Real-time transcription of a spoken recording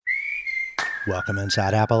Welcome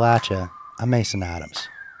inside Appalachia. I'm Mason Adams.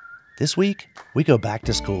 This week, we go back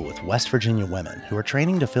to school with West Virginia women who are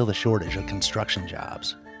training to fill the shortage of construction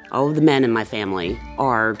jobs. All of the men in my family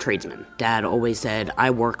are tradesmen. Dad always said,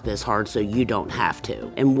 I work this hard so you don't have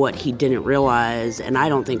to. And what he didn't realize, and I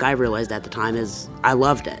don't think I realized at the time, is I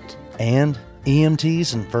loved it. And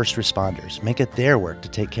EMTs and first responders make it their work to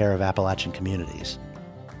take care of Appalachian communities.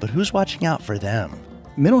 But who's watching out for them?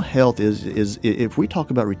 Mental health is if we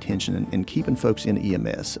talk about retention and keeping folks in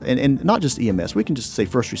EMS, and not just EMS, we can just say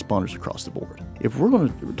first responders across the board. If we're going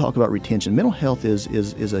to talk about retention, mental health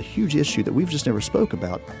is a huge issue that we've just never spoke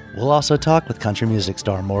about. We'll also talk with country music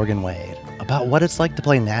star Morgan Wade about what it's like to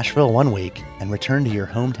play Nashville one week and return to your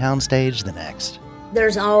hometown stage the next.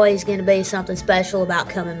 There's always going to be something special about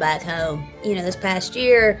coming back home. This past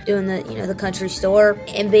year, doing the country store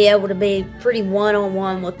and be able to be pretty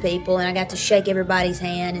one-on-one with people, and I got to shake everybody's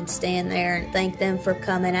hand and stand there and thank them for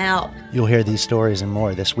coming out. You'll hear these stories and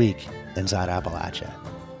more this week inside Appalachia.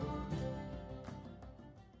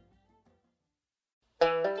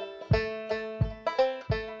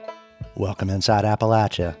 Welcome inside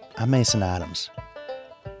Appalachia. I'm Mason Adams.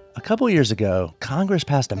 A couple years ago, Congress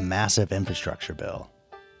passed a massive infrastructure bill.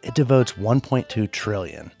 It devotes $1.2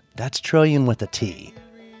 trillion, that's trillion with a T,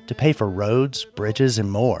 to pay for roads, bridges,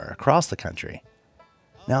 and more across the country.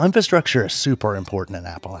 Now, infrastructure is super important in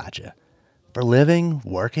Appalachia for living,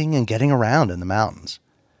 working, and getting around in the mountains.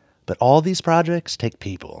 But all these projects take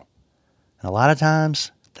people. And a lot of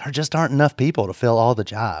times, there just aren't enough people to fill all the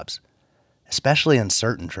jobs, especially in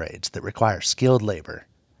certain trades that require skilled labor.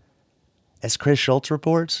 As Chris Schultz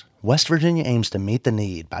reports, West Virginia aims to meet the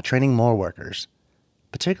need by training more workers,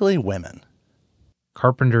 particularly women.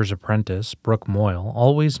 Carpenter's apprentice, Brooke Moyle,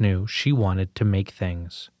 always knew she wanted to make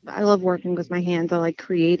things. I love working with my hands. I like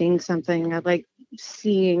creating something. I like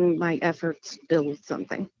seeing my efforts build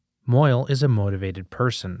something. Moyle is a motivated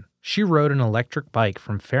person. She rode an electric bike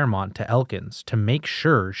from Fairmont to Elkins to make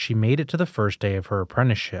sure she made it to the first day of her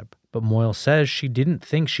apprenticeship. But Moyle says she didn't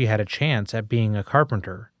think she had a chance at being a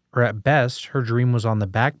carpenter. Or at best, her dream was on the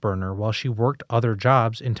back burner while she worked other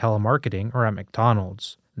jobs in telemarketing or at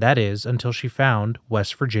McDonald's. That is, until she found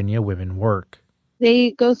West Virginia Women Work.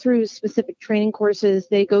 They go through specific training courses.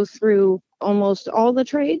 They go through almost all the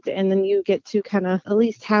trades, and then you get to kind of at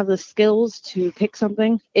least have the skills to pick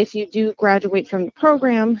something. If you do graduate from the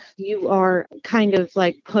program, you are kind of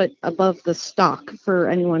like put above the stock for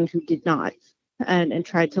anyone who did not and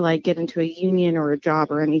tried to like get into a union or a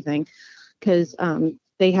job or anything, because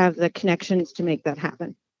they have the connections to make that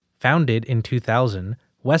happen. Founded in 2000,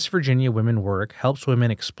 West Virginia Women Work helps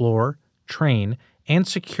women explore, train, and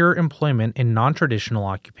secure employment in non-traditional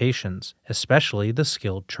occupations, especially the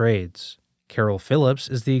skilled trades. Carol Phillips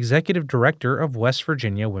is the executive director of West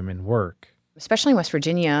Virginia Women Work. Especially in West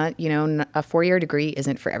Virginia, a four-year degree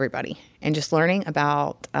isn't for everybody. And just learning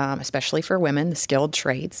about, especially for women, the skilled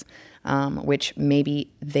trades, which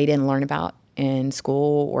maybe they didn't learn about in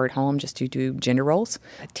school or at home just due to gender roles.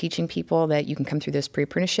 Teaching people that you can come through this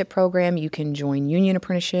pre-apprenticeship program, you can join union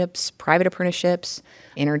apprenticeships, private apprenticeships,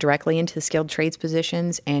 enter directly into the skilled trades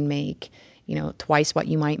positions and make, twice what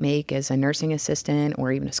you might make as a nursing assistant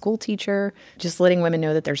or even a school teacher. Just letting women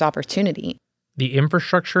know that there's opportunity. The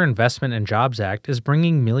Infrastructure Investment and Jobs Act is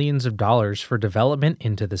bringing millions of dollars for development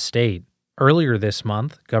into the state. Earlier this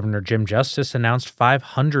month, Governor Jim Justice announced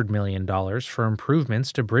 $500 million for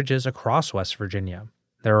improvements to bridges across West Virginia.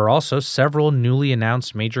 There are also several newly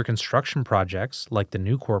announced major construction projects, like the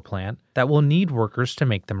Nucor plant, that will need workers to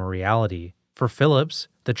make them a reality. For Phillips,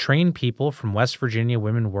 the trained people from West Virginia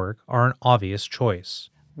Women Work are an obvious choice.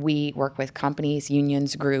 We work with companies,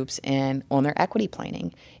 unions, groups, and on their equity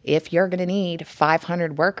planning. If you're going to need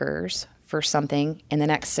 500 workers for something in the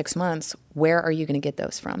next 6 months, where are you going to get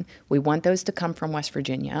those from? We want those to come from West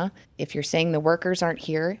Virginia. If you're saying the workers aren't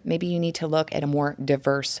here, maybe you need to look at a more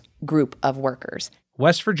diverse group of workers.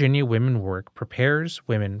 West Virginia Women Work prepares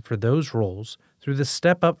women for those roles through the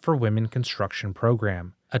Step Up for Women construction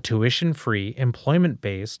program, a tuition-free,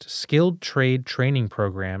 employment-based, skilled trade training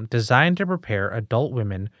program designed to prepare adult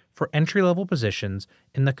women for entry-level positions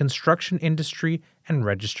in the construction industry and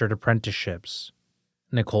registered apprenticeships.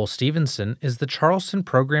 Nicole Stevenson is the Charleston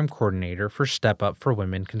Program Coordinator for Step Up for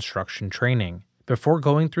Women Construction Training. Before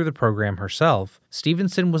going through the program herself,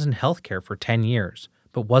 Stevenson was in healthcare for 10 years,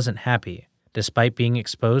 but wasn't happy. Despite being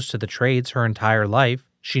exposed to the trades her entire life,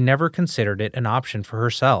 she never considered it an option for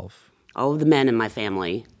herself. All of the men in my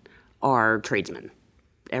family are tradesmen.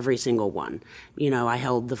 Every single one. I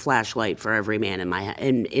held the flashlight for every man in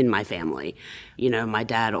my family. My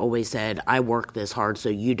dad always said, I work this hard so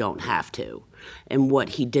you don't have to. And what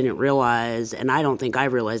he didn't realize, and I don't think I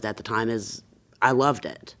realized at the time, is I loved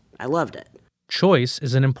it. I loved it. Choice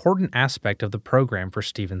is an important aspect of the program for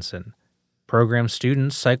Stevenson. Program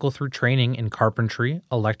students cycle through training in carpentry,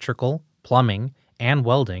 electrical, plumbing, and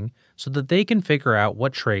welding so that they can figure out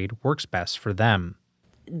what trade works best for them.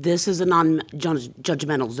 This is a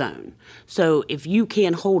non-judgmental zone. So if you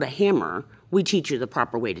can hold a hammer, we teach you the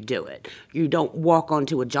proper way to do it. You don't walk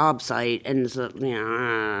onto a job site and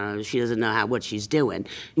she doesn't know what she's doing.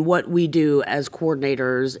 What we do as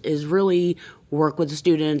coordinators is really work with the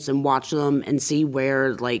students and watch them and see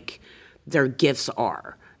where their gifts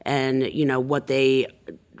are and what they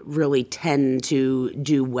really tend to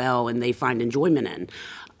do well and they find enjoyment in.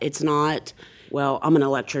 It's not, well, I'm an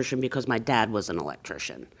electrician because my dad was an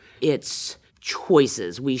electrician. It's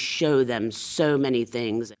choices. We show them so many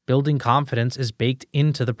things. Building confidence is baked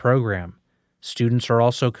into the program. Students are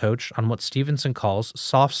also coached on what Stevenson calls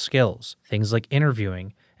soft skills, things like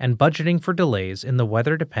interviewing and budgeting for delays in the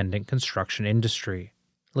weather-dependent construction industry.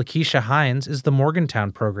 Lakeisha Hines is the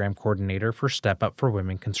Morgantown program coordinator for Step Up for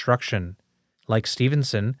Women Construction. Like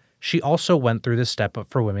Stevenson, she also went through the Step Up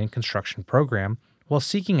for Women construction program while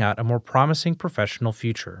seeking out a more promising professional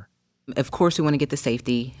future. Of course, we want to get the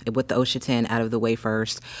safety with the OSHA 10 out of the way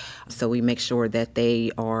first. So we make sure that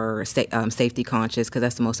they are safety conscious because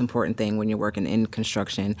that's the most important thing when you're working in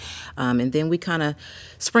construction. And then we kind of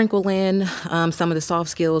sprinkle in some of the soft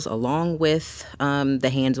skills along with the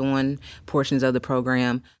hands-on portions of the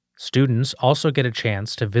program. Students also get a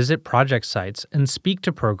chance to visit project sites and speak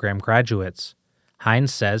to program graduates.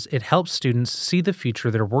 Hines says it helps students see the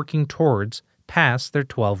future they're working towards past their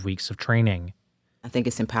 12 weeks of training. I think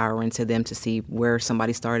it's empowering to them to see where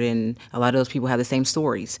somebody started, and a lot of those people have the same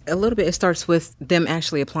stories. A little bit, it starts with them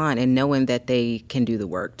actually applying and knowing that they can do the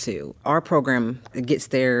work too. Our program gets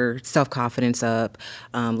their self-confidence up,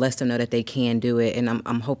 lets them know that they can do it, and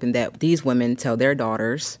I'm hoping that these women tell their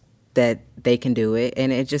daughters that they can do it,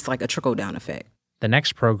 and it's just like a trickle-down effect. The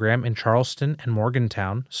next program in Charleston and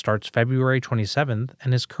Morgantown starts February 27th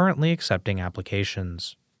and is currently accepting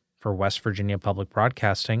applications. For West Virginia Public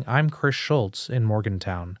Broadcasting, I'm Chris Schultz in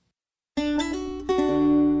Morgantown.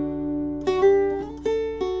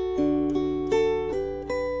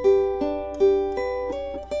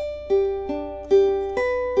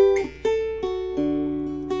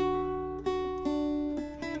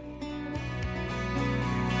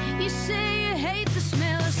 You say you hate the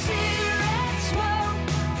smell of cigarette smoke.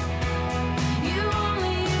 You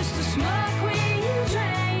only used to smoke when you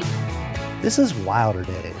drank. This is Wilder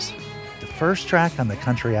Days, the first track on the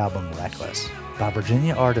country album Reckless by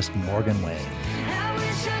Virginia artist Morgan Wade. I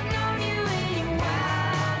wish I'd known you in your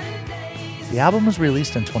wilder days. The album was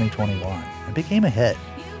released in 2021 and became a hit,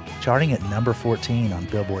 charting at number 14 on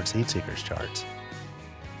Billboard's Heat Seekers charts.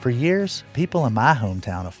 For years, people in my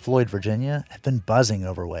hometown of Floyd, Virginia have been buzzing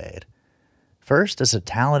over Wade. First as a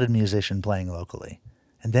talented musician playing locally,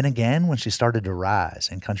 and then again when she started to rise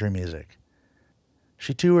in country music.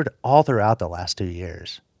 She toured all throughout the last 2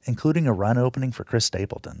 years, including a run opening for Chris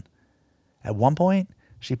Stapleton. At one point,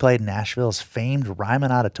 she played Nashville's famed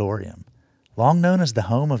Ryman Auditorium, long known as the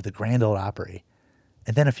home of the Grand Ole Opry,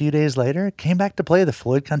 and then a few days later came back to play the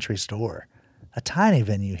Floyd Country Store, a tiny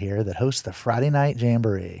venue here that hosts the Friday Night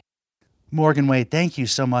Jamboree. Morgan Wade, thank you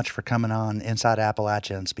so much for coming on Inside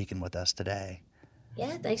Appalachia and speaking with us today.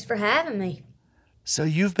 Yeah, thanks for having me. So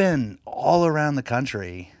you've been all around the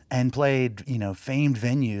country and played, famed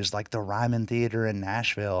venues like the Ryman Theater in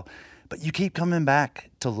Nashville, but you keep coming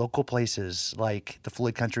back to local places like the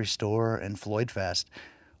Floyd Country Store and Floyd Fest.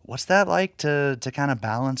 What's that like to kind of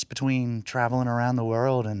balance between traveling around the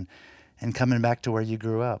world and coming back to where you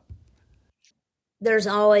grew up? There's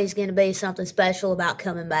always going to be something special about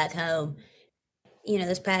coming back home.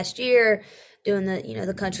 This past year, doing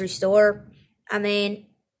the country store, I mean,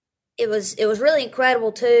 it was really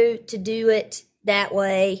incredible too to do it that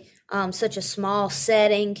way, such a small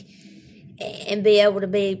setting, and be able to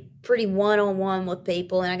be pretty one-on-one with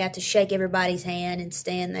people. And I got to shake everybody's hand and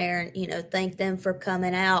stand there and thank them for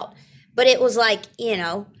coming out. But it was like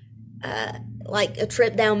a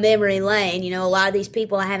trip down memory lane. A lot of these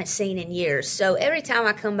people I haven't seen in years. So every time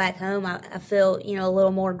I come back home, I feel a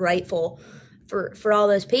little more grateful for all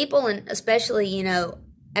those people, and especially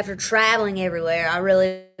after traveling everywhere, I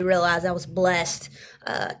really realized I was blessed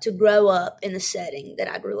to grow up in the setting that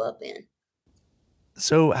I grew up in.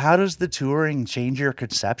 So how does the touring change your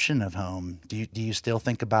conception of home? Do you still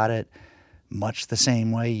think about it much the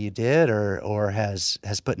same way you did, or has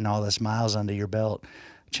putting all this miles under your belt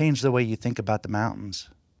changed the way you think about the mountains?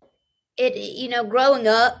 It growing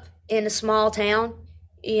up in a small town,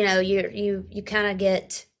 you kind of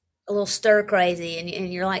get a little stir crazy,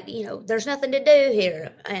 and you're like, there's nothing to do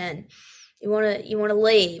here. And You want to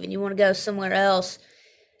leave and you want to go somewhere else.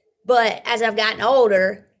 But as I've gotten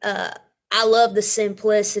older, I love the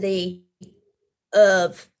simplicity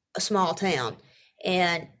of a small town,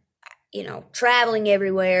 and traveling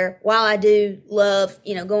everywhere. While I do love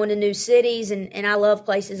going to new cities, and I love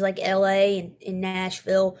places like LA and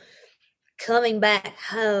Nashville, coming back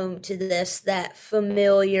home to that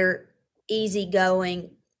familiar,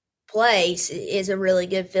 easygoing place is a really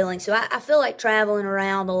good feeling. So I feel like traveling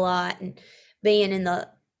around a lot and being in the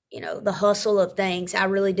hustle of things, I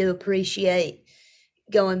really do appreciate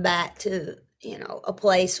going back to a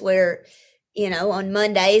place where on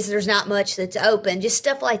Mondays there's not much that's open, just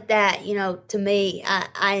stuff like that. To me,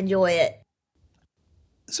 I enjoy it.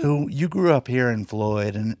 So you grew up here in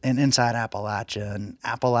Floyd and inside Appalachia, and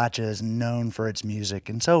Appalachia is known for its music,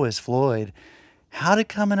 and so is Floyd. How did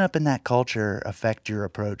coming up in that culture affect your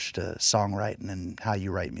approach to songwriting and how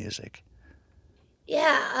you write music?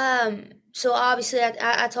 Yeah, so obviously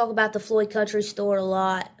I talk about the Floyd Country Store a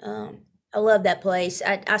lot. I love that place.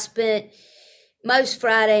 I spent most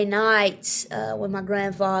Friday nights with my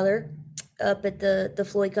grandfather up at the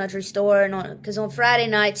Floyd Country Store, and because on Friday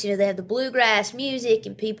nights, they have the bluegrass music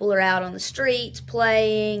and people are out on the streets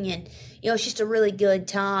playing, and it's just a really good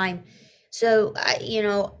time. So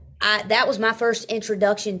that was my first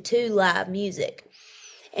introduction to live music,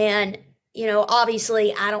 and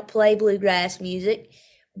obviously I don't play bluegrass music,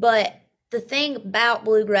 but the thing about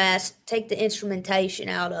bluegrass, take the instrumentation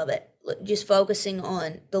out of it, just focusing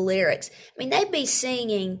on the lyrics. I mean, they'd be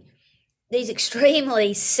singing these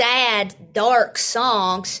extremely sad, dark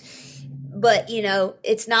songs, but,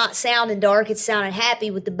 it's not sounding dark, it's sounding happy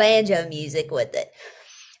with the banjo music with it.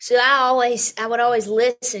 So I would always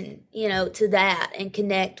listen, to that and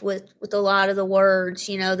connect with a lot of the words.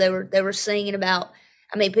 They were singing about,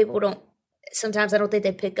 sometimes I don't think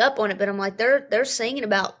they pick up on it, but I'm like, they're singing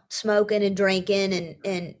about smoking and drinking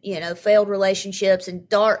and failed relationships and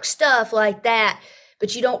dark stuff like that.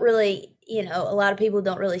 But you don't really, a lot of people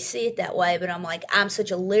don't really see it that way. But I'm like, I'm such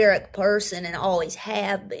a lyric person and always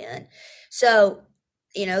have been. So,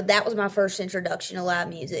 that was my first introduction to live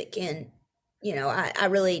music. And,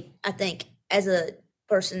 I think as a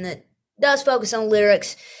person that does focus on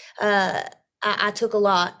lyrics, I took a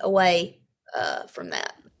lot away from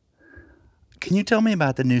that. Can you tell me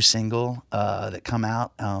about the new single that come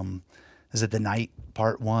out? Is it The Night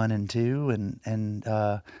Part 1 and 2? And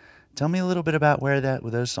tell me a little bit about where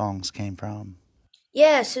those songs came from.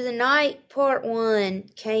 Yeah, so The Night Part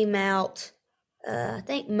 1 came out, I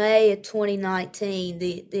think May of 2019,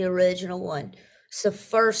 the original one. It's the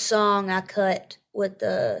first song I cut with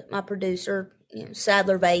my producer,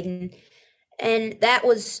 Sadler Vaden. And that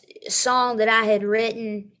was a song that I had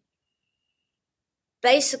written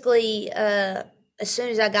basically as soon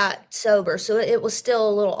as I got sober. So it was still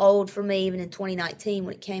a little old for me even in 2019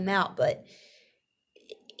 when it came out. But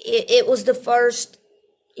it was the first,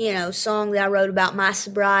 song that I wrote about my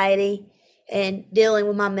sobriety and dealing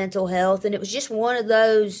with my mental health. And it was just one of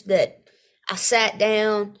those that I sat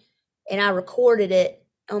down and I recorded it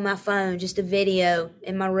on my phone, just a video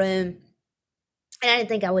in my room. And I didn't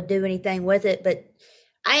think I would do anything with it, but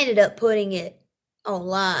I ended up putting it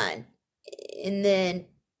online. And then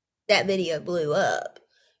that video blew up.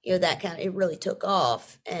 It really took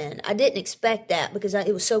off. And I didn't expect that because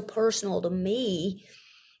it was so personal to me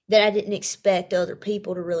that I didn't expect other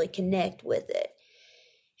people to really connect with it.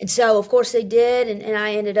 And so, of course, they did. And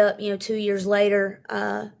I ended up, 2 years later,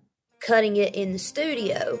 cutting it in the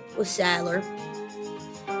studio with Sadler.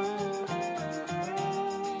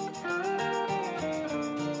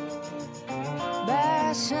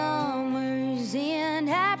 By summer's end,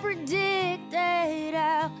 I predicted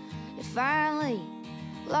I'll finally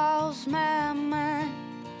lost my mind.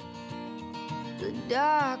 The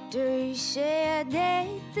doctor said that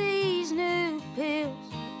these new pills,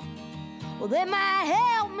 well, they might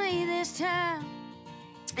help me this time.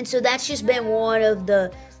 And so that's just been one of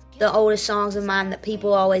the oldest songs of mine that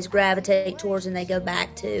people always gravitate towards and they go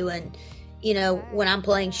back to. And, when I'm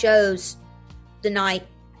playing shows, The Night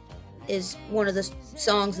is one of the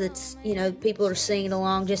songs that's, people are singing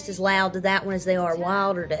along just as loud to that one as they are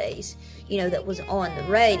Wilder Days, that was on the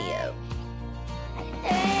radio.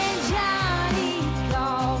 And Johnny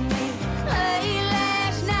called me late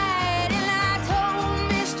last night, and I told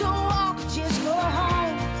Mr. Walker, just go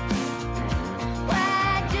home.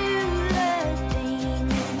 Why do love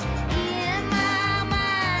demons in my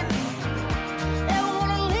mind? They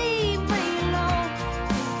wanna leave me alone.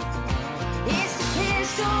 It's the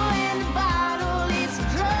pistol and the bottle, it's the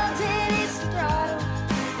drugs and it's the throttle.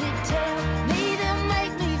 They tell me they'll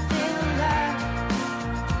make me feel alive.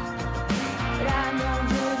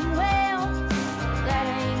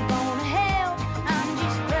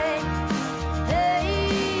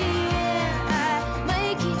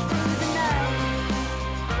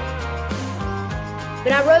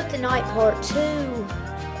 Night Part 2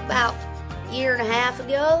 about a year and a half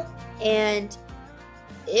ago, and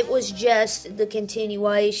it was just the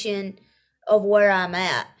continuation of where I'm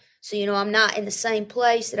at. So, I'm not in the same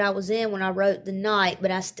place that I was in when I wrote The Night,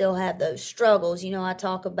 but I still have those struggles. I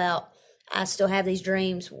talk about I still have these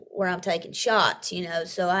dreams where I'm taking shots,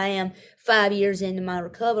 so I am 5 years into my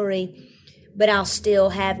recovery, but I'll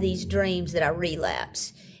still have these dreams that I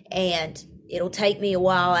relapse. And it'll take me a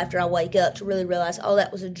while after I wake up to really realize, oh,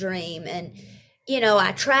 that was a dream. And,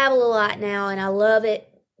 I travel a lot now and I love it,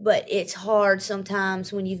 but it's hard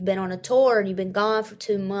sometimes when you've been on a tour and you've been gone for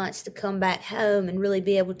 2 months to come back home and really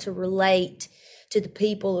be able to relate to the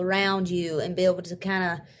people around you and be able to kind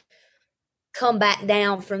of come back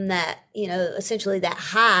down from that, essentially that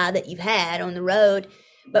high that you've had on the road.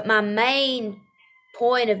 But my main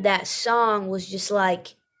point of that song was just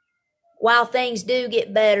like, while things do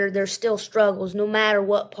get better, there's still struggles. No matter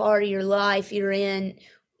what part of your life you're in,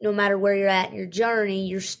 no matter where you're at in your journey,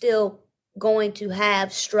 you're still going to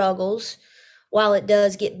have struggles. While it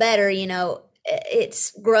does get better,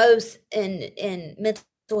 it's growth and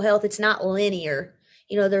mental health. It's not linear.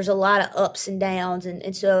 There's a lot of ups and downs.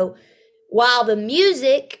 And so while the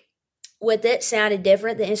music with it sounded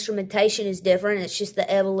different, the instrumentation is different. It's just the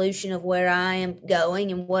evolution of where I am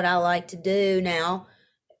going and what I like to do now.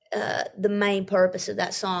 The main purpose of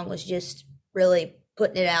that song was just really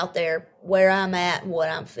putting it out there where I'm at and what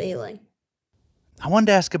I'm feeling. I wanted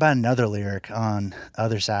to ask about another lyric on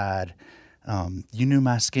Other Side. You knew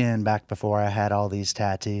my skin back before I had all these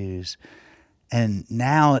tattoos. And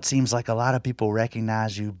now it seems like a lot of people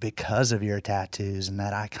recognize you because of your tattoos and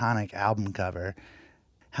that iconic album cover.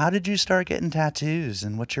 How did you start getting tattoos,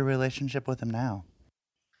 and what's your relationship with them now?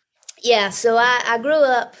 Yeah, so I grew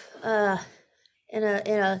up in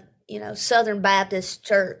a Southern Baptist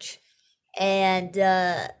church, and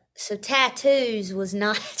so tattoos was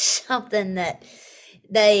not something that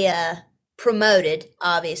they promoted,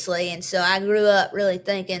 obviously, and so I grew up really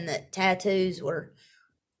thinking that tattoos were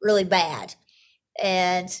really bad,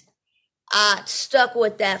 and I stuck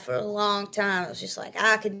with that for a long time. I was just like,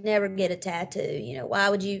 I could never get a tattoo. Why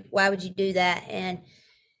would you do that? And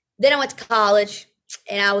then I went to college,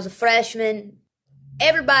 and I was a freshman.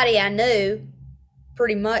 Everybody I knew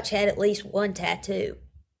pretty much had at least one tattoo.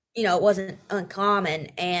 It wasn't uncommon.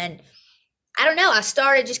 And I don't know, I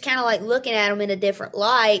started just kind of like looking at them in a different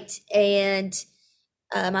light. And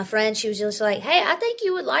my friend, she was just like, hey, I think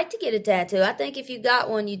you would like to get a tattoo. I think if you got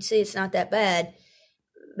one, you'd see it's not that bad.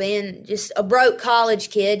 Being just a broke college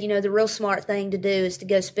kid, the real smart thing to do is to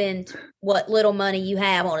go spend what little money you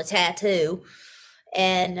have on a tattoo.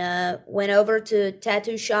 And went over to a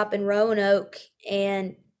tattoo shop in Roanoke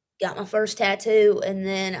and got my first tattoo. And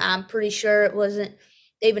then I'm pretty sure it wasn't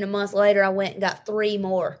even a month later, I went and got 3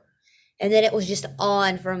 more. And then it was just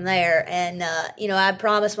on from there. And, I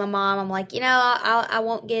promised my mom, I'm like, I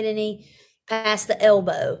won't get any past the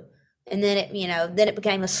elbow. And then it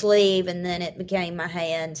became a sleeve, and then it became my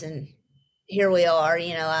hands. And here we are,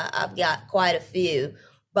 I've got quite a few.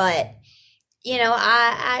 But,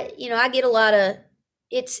 I get a lot of,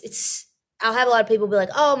 I'll have a lot of people be like,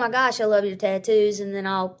 oh my gosh, I love your tattoos. And then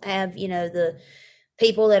I'll have, the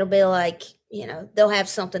people that'll be like, they'll have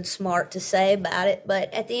something smart to say about it.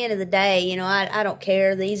 But at the end of the day, I don't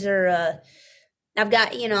care. These are, I've got,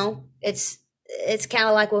 it's kind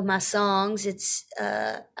of like with my songs.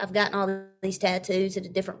 I've gotten all these tattoos at a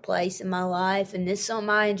different place in my life. And this is something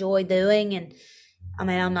I enjoy doing. And I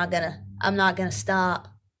mean, I'm not gonna stop.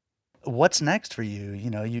 What's next for you?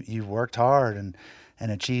 You've worked hard and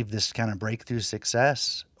achieved this kind of breakthrough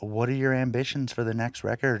success. What are your ambitions for the next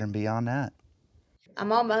record and beyond that?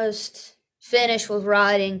 I'm almost finished with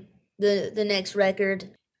writing the next record.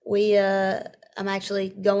 I'm actually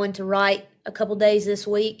going to write a couple days this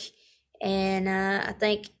week, and I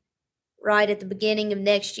think right at the beginning of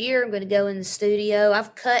next year I'm going to go in the studio.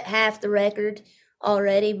 I've cut half the record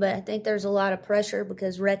already, but I think there's a lot of pressure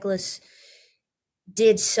because Reckless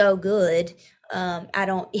did so good. I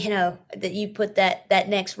don't, that you put that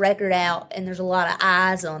next record out and there's a lot of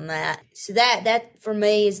eyes on that. So that for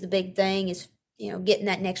me is the big thing is, getting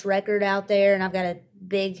that next record out there. And I've got a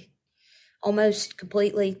big, almost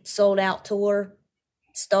completely sold out tour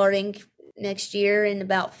starting next year in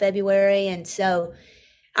about February. And so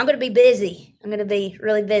I'm going to be busy. I'm going to be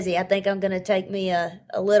really busy. I think I'm going to take me a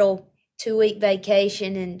little 2-week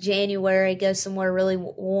vacation in January, go somewhere really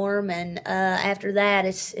warm. And after that,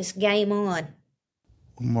 it's game on.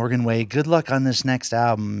 Morgan Wade, good luck on this next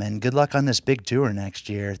album and good luck on this big tour next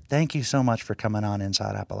year. Thank you so much for coming on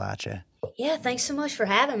Inside Appalachia. Yeah, thanks so much for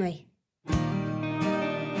having me.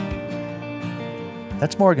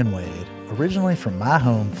 That's Morgan Wade, originally from my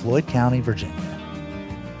home, Floyd County, Virginia.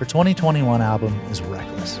 Her 2021 album is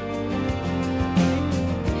Reckless.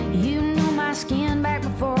 You knew my skin back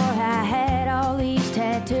before I had all these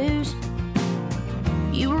tattoos.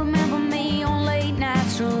 You remember me on late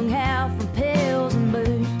nights strung out from pills and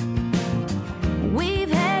booze. We've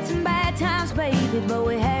had some bad times, baby, but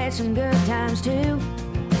we had some good times too.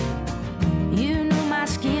 You knew my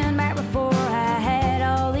skin back before I had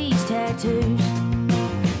all these tattoos.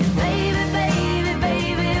 And baby, baby,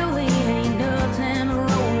 baby, we ain't nothing but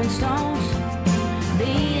Rolling Stones.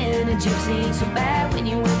 Being a gypsy ain't so bad when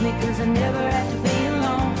you're with me, 'cause I never have to be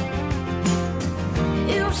alone.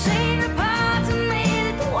 You've seen the parts of me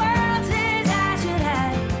that the world says I should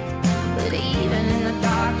hide, but even in the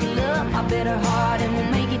dark you love my bitter heart, and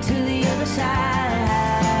we'll make it to the other side.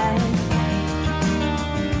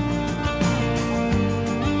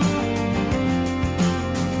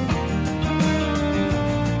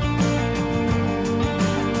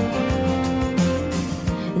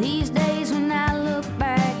 These days when I look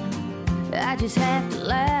back, I just have to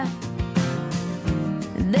laugh.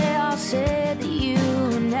 They all said that you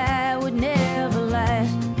and I would never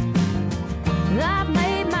last. I've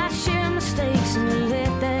made my share of mistakes and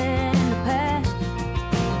left that in the past.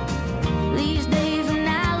 These days when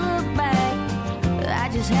I look back, I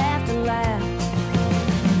just have to laugh.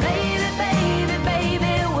 Baby, baby,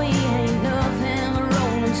 baby, we ain't nothing but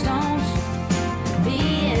Rolling Stones.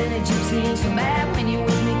 Being a gypsy ain't so bad when you're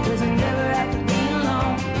with me, 'cause I never have to be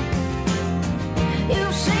alone.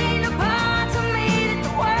 You've seen the parts of me that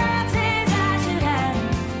the world says I should hide,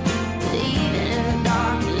 but even in the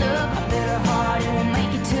dark you love my bitter heart, and we'll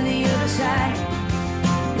make it to the other side.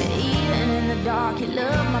 But even in the dark you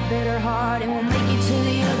love my bitter heart, and we'll make it to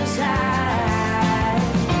the other side.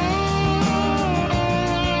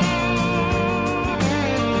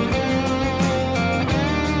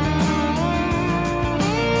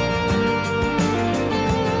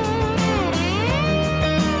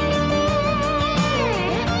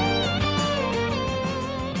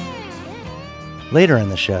 Later in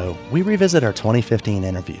the show, we revisit our 2015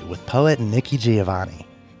 interview with poet Nikki Giovanni,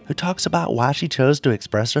 who talks about why she chose to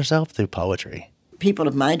express herself through poetry. People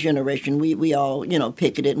of my generation, we all,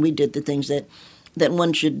 picketed, and we did the things that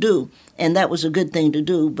one should do. And that was a good thing to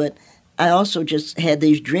do, but I also just had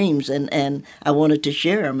these dreams, and I wanted to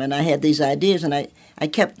share them, and I had these ideas, and I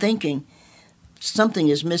kept thinking, something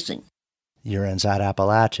is missing. You're Inside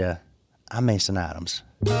Appalachia. I'm Mason Adams.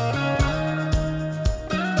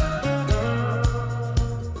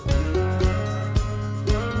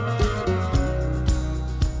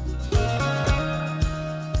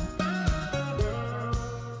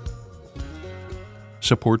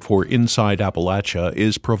 Support for Inside Appalachia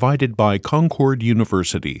is provided by Concord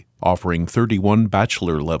University, offering 31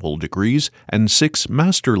 bachelor-level degrees and 6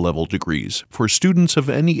 master-level degrees for students of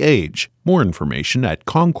any age. More information at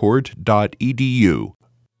concord.edu.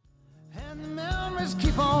 And the memories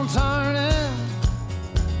keep on turning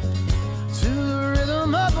to the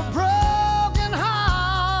rhythm of a broken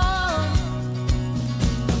heart.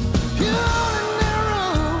 You only need a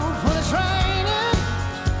roof when it's raining.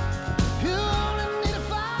 You only need a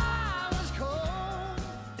fire when it's cold.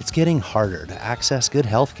 It's getting harder to access good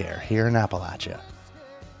health care here in Appalachia.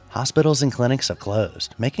 Hospitals and clinics have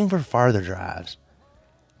closed, making for farther drives.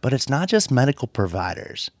 But it's not just medical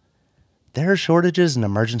providers. There are shortages in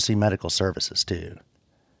emergency medical services, too.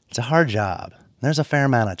 It's a hard job. There's a fair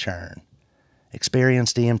amount of churn.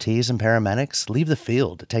 Experienced EMTs and paramedics leave the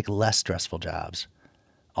field to take less stressful jobs.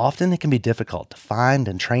 Often it can be difficult to find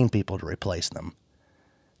and train people to replace them.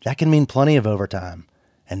 That can mean plenty of overtime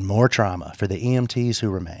and more trauma for the EMTs who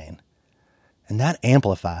remain. And that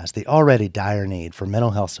amplifies the already dire need for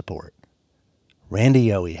mental health support. Randy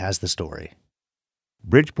Yohe has the story.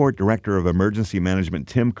 Bridgeport Director of Emergency Management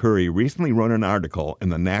Tim Curry recently wrote an article in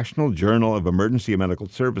the National Journal of Emergency Medical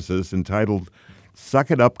Services entitled, "Suck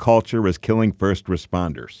It Up Culture is Killing First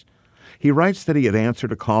Responders." He writes that he had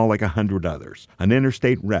answered a call like 100 others, an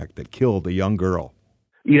interstate wreck that killed a young girl.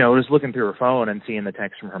 Just looking through her phone and seeing the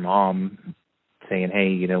text from her mom saying,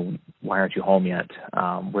 hey, why aren't you home yet?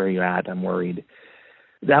 Where are you at? I'm worried.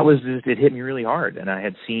 That was just, it hit me really hard. And I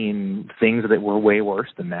had seen things that were way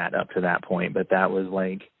worse than that up to that point. But that was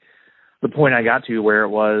like the point I got to where it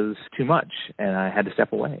was too much and I had to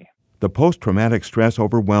step away. The post-traumatic stress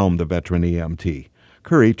overwhelmed the veteran EMT.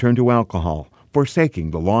 Curry turned to alcohol,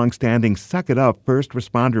 forsaking the long-standing suck it up first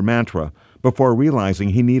responder mantra before realizing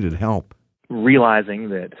he needed help. Realizing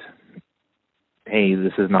that, hey,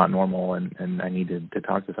 this is not normal and I needed to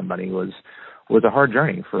talk to somebody was a hard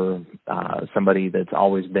journey for somebody that's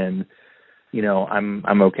always been,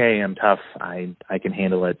 I'm okay, I'm tough, I can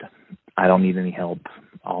handle it. I don't need any help,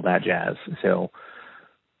 all that jazz. So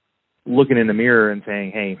looking in the mirror and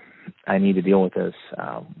saying, hey, I need to deal with this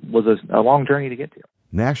was a long journey to get to.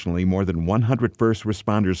 Nationally, more than 100 first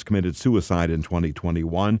responders committed suicide in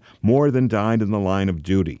 2021, more than died in the line of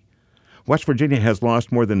duty. West Virginia has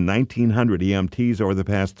lost more than 1,900 EMTs over the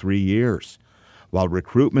past 3 years. While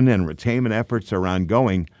recruitment and retainment efforts are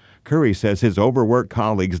ongoing, Curry says his overworked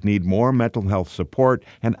colleagues need more mental health support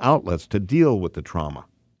and outlets to deal with the trauma.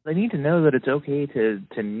 They need to know that it's okay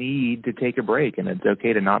to need to take a break, and it's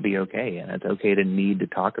okay to not be okay, and it's okay to need to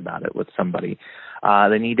talk about it with somebody.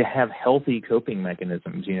 They need to have healthy coping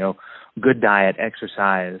mechanisms, good diet,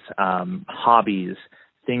 exercise, hobbies,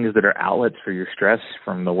 things that are outlets for your stress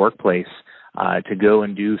from the workplace, to go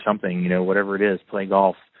and do something, whatever it is, play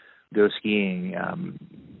golf, go skiing,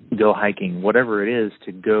 go hiking, whatever it is,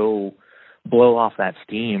 to go blow off that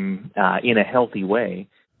steam in a healthy way.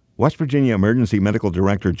 West Virginia Emergency Medical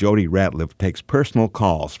Director Jody Ratliff takes personal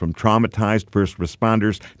calls from traumatized first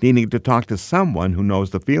responders needing to talk to someone who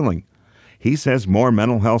knows the feeling. He says more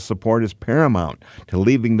mental health support is paramount to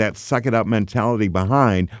leaving that suck-it-up mentality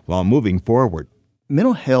behind while moving forward.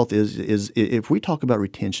 Mental health is if we talk about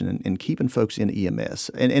retention and keeping folks in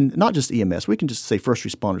EMS, and not just EMS, we can just say first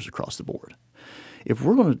responders across the board. If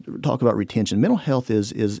we're going to talk about retention, mental health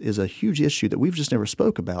is a huge issue that we've just never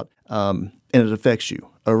spoke about, and it affects you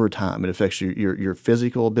over time. It affects your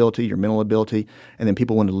physical ability, your mental ability, and then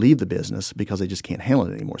people want to leave the business because they just can't handle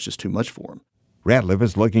it anymore. It's just too much for them. Ratliff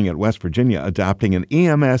is looking at West Virginia adopting an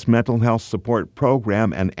EMS mental health support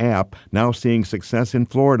program and app, now seeing success in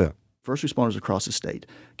Florida. First responders across the state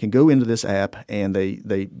can go into this app and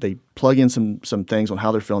they plug in some things on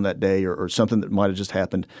how they're feeling that day or something that might have just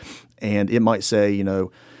happened. And it might say,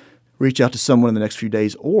 reach out to someone in the next few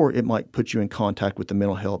days, or it might put you in contact with the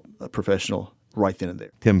mental health professional right then and there.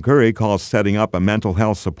 Tim Curry calls setting up a mental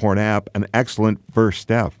health support app an excellent first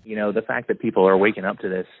step. The fact that people are waking up to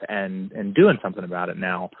this and doing something about it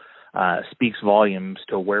now speaks volumes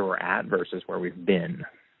to where we're at versus where we've been.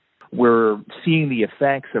 We're seeing the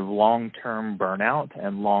effects of long-term burnout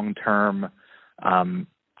and long-term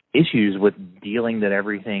issues with dealing with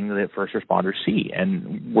everything that first responders see.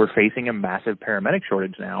 And we're facing a massive paramedic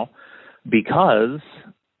shortage now because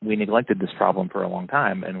we neglected this problem for a long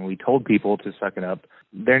time, and we told people to suck it up.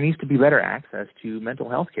 There needs to be better access to mental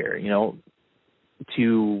health care,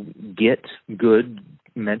 to get good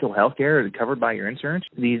mental health care covered by your insurance.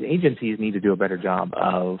 These agencies need to do a better job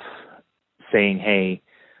of saying, hey,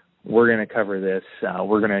 we're going to cover this.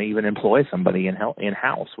 We're going to even employ somebody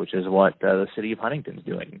in-house, which is what the city of Huntington's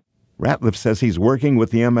doing. Ratliff says he's working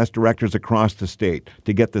with the EMS directors across the state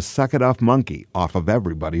to get the suck-it-off monkey off of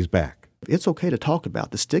everybody's back. It's okay to talk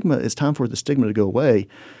about the stigma. It's time for the stigma to go away.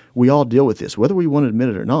 We all deal with this, whether we want to admit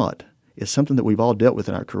it or not. It's something that we've all dealt with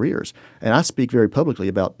in our careers. And I speak very publicly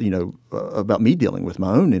about, about me dealing with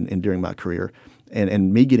my own and during my career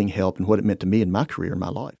and me getting help and what it meant to me in my career and my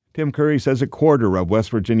life. Tim Curry says a quarter of West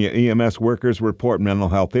Virginia EMS workers report mental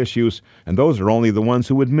health issues, and those are only the ones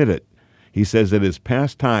who admit it. He says it is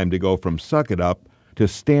past time to go from suck it up to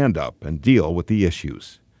stand up and deal with the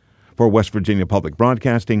issues. For West Virginia Public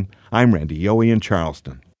Broadcasting, I'm Randy Yohe in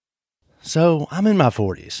Charleston. So I'm in my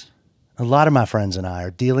 40s. A lot of my friends and I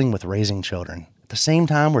are dealing with raising children at the same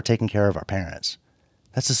time we're taking care of our parents.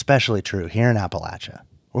 That's especially true here in Appalachia,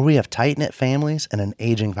 where we have tight-knit families and an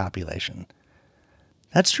aging population.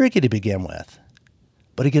 That's tricky to begin with,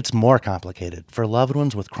 but it gets more complicated for loved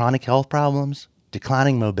ones with chronic health problems,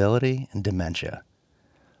 declining mobility, and dementia.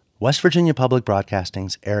 West Virginia Public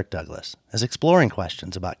Broadcasting's Eric Douglas is exploring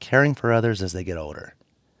questions about caring for others as they get older.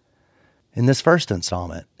 In this first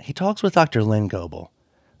installment, he talks with Dr. Lynn Goebel,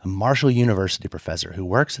 a Marshall University professor who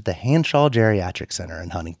works at the Hanshaw Geriatric Center in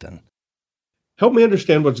Huntington. Help me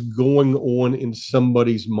understand what's going on in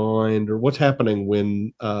somebody's mind, or what's happening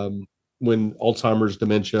when Alzheimer's,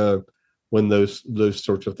 dementia, when those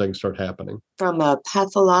sorts of things start happening. From a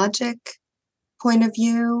pathologic point of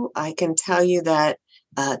view, I can tell you that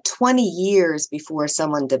 20 years before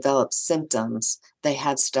someone develops symptoms, they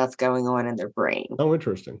have stuff going on in their brain. Oh,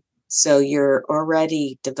 interesting. So you're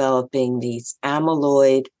already developing these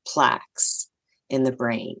amyloid plaques in the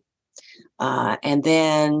brain. And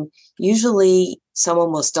then usually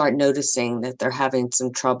someone will start noticing that they're having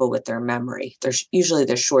some trouble with their memory. There's usually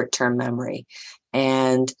their short-term memory.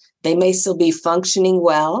 And they may still be functioning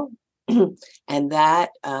well, and that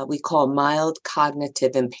we call mild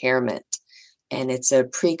cognitive impairment. And it's a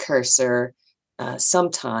precursor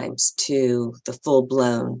sometimes to the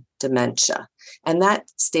full-blown dementia. And that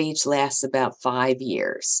stage lasts about 5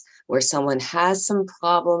 years, where someone has some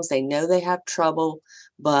problems, they know they have trouble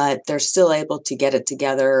but they're still able to get it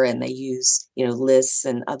together, and they use, lists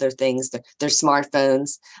and other things, their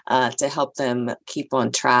smartphones, to help them keep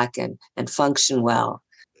on track and function well.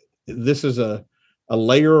 This is a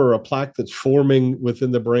layer or a plaque that's forming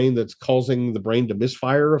within the brain that's causing the brain to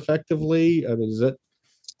misfire effectively. I mean, is it?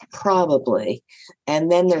 Probably.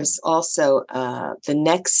 And then there's also the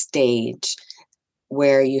next stage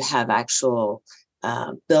where you have actual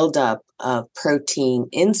buildup of protein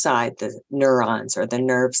inside the neurons or the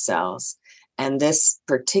nerve cells. And this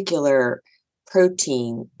particular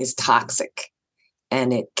protein is toxic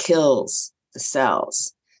and it kills the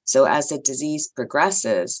cells. So as the disease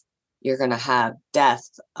progresses, you're going to have death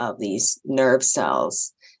of these nerve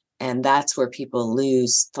cells. And that's where people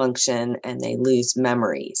lose function and they lose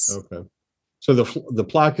memories. Okay. So the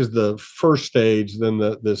plaque is the first stage, then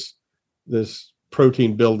this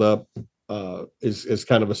protein buildup is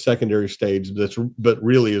kind of a secondary stage, but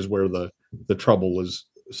really is where the trouble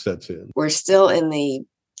sets in. We're still in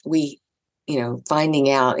finding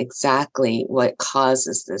out exactly what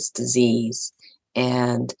causes this disease.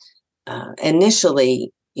 And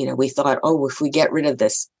initially, we thought, if we get rid of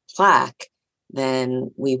this plaque, then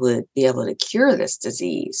we would be able to cure this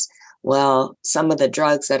disease. Well, some of the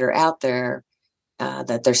drugs that are out there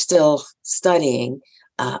that they're still studying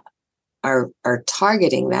are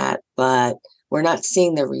targeting that, but we're not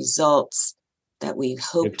seeing the results that we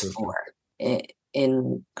hoped for.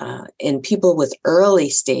 In people with early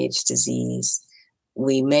stage disease,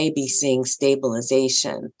 we may be seeing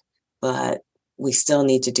stabilization, but we still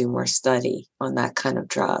need to do more study on that kind of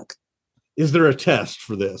drug. Is there a test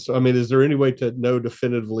for this? I mean, is there any way to know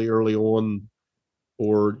definitively early on,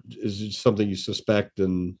 or is it something you suspect?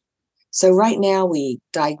 And so right now we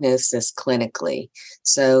diagnose this clinically.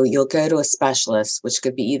 So you'll go to a specialist, which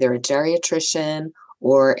could be either a geriatrician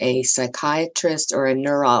or a psychiatrist or a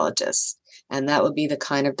neurologist. And that would be the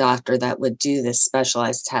kind of doctor that would do this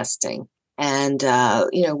specialized testing. And,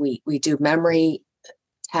 we do memory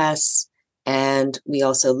tests. And we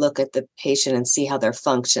also look at the patient and see how they're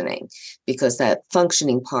functioning, because that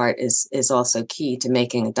functioning part is also key to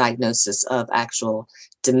making a diagnosis of actual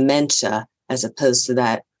dementia as opposed to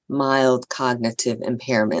that mild cognitive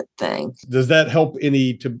impairment thing. Does that help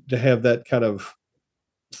any to have that kind of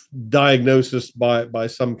diagnosis by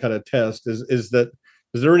some kind of test? Is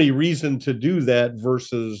there any reason to do that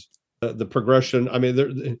versus the progression? I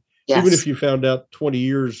mean, yes. Even if you found out 20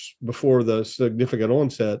 years before the significant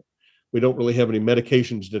onset, we don't really have any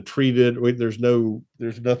medications to treat it. There's no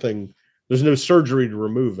surgery to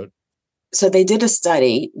remove it. So they did a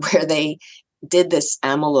study where they did this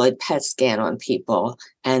amyloid PET scan on people,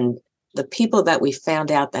 and the people that we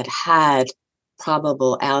found out that had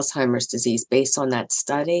probable Alzheimer's disease based on that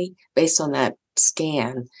study, based on that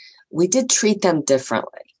scan, we did treat them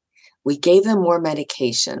differently. We gave them more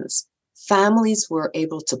medications. Families were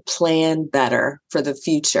able to plan better for the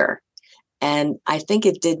future. And I think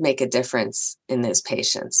it did make a difference in those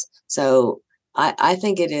patients. So I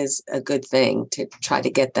think it is a good thing to try to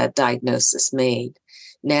get that diagnosis made.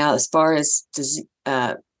 Now, as far as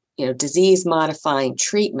disease modifying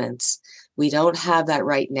treatments, we don't have that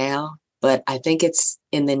right now, but I think it's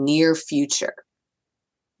in the near future.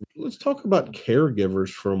 Let's talk about caregivers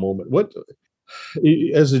for a moment. What,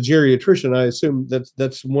 as a geriatrician, I assume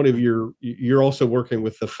that's one of you're also working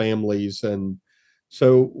with the families. And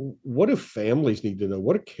so what do families need to know?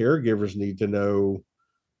 What do caregivers need to know?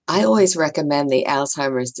 I always recommend the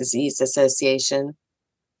Alzheimer's Disease Association.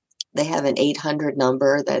 They have an 800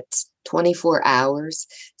 number that's 24 hours.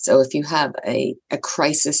 So if you have a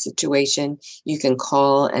crisis situation, you can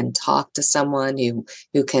call and talk to someone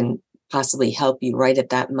who can possibly help you right at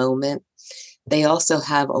that moment. They also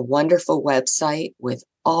have a wonderful website with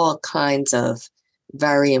all kinds of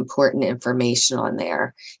very important information on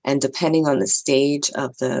there. And depending on the stage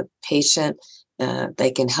of the patient,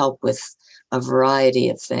 they can help with a variety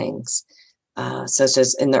of things, such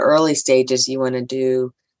as in the early stages, you want to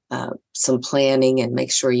do some planning and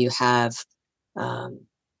make sure you have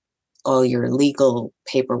all your legal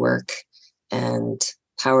paperwork and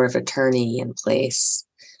power of attorney in place,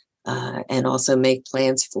 and also make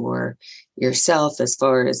plans for yourself as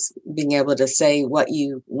far as being able to say what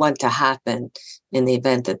you want to happen in the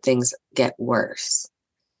event that things get worse.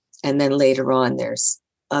 And then later on, there's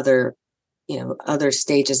other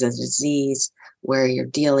stages of disease where you're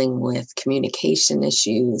dealing with communication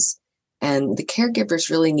issues, and the caregivers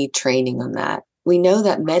really need training on that. We know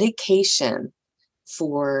that medication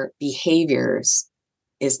for behaviors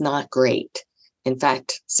is not great. In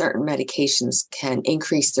fact, certain medications can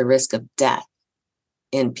increase the risk of death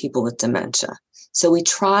in people with dementia. So we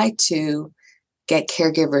try to get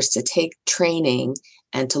caregivers to take training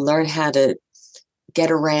and to learn how to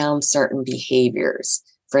get around certain behaviors.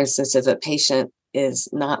 For instance, if a patient is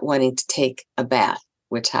not wanting to take a bath,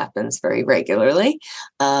 which happens very regularly,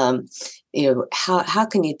 how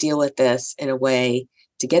can you deal with this in a way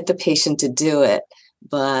to get the patient to do it,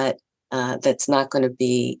 but that's not going to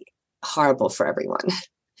be horrible for everyone?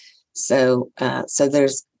 So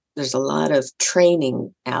there's a lot of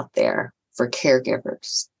training out there for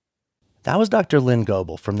caregivers. That was Dr. Lynn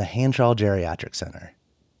Goebel from the Hanshaw Geriatric Center.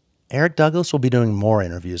 Eric Douglas will be doing more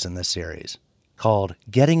interviews in this series called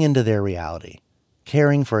Getting Into Their Reality,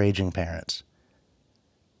 Caring for Aging Parents.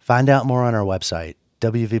 Find out more on our website,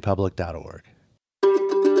 wvpublic.org.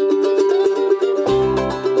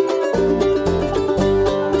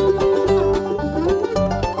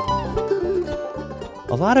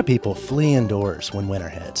 A lot of people flee indoors when winter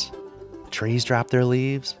hits. Trees drop their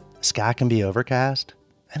leaves, the sky can be overcast,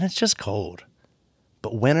 and it's just cold.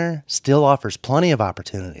 But winter still offers plenty of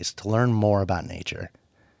opportunities to learn more about nature.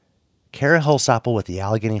 Kara Holsapple with the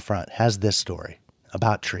Allegheny Front has this story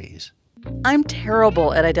about trees. I'm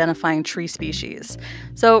terrible at identifying tree species.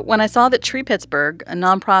 So when I saw that Tree Pittsburgh, a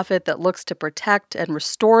nonprofit that looks to protect and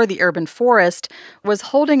restore the urban forest, was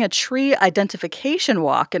holding a tree identification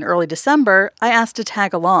walk in early December, I asked to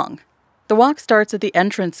tag along. The walk starts at the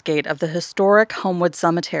entrance gate of the historic Homewood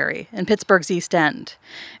Cemetery in Pittsburgh's East End.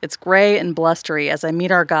 It's gray and blustery as I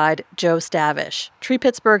meet our guide, Joe Stavish, Tree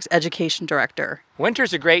Pittsburgh's education director.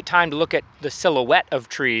 Winter's a great time to look at the silhouette of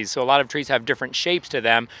trees. So a lot of trees have different shapes to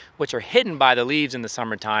them, which are hidden by the leaves in the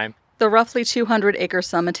summertime. The roughly 200-acre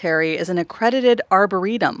cemetery is an accredited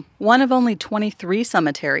arboretum, one of only 23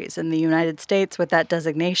 cemeteries in the United States with that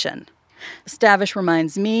designation. Stavish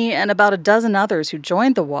reminds me and about a dozen others who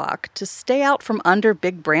joined the walk to stay out from under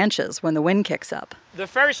big branches when the wind kicks up. The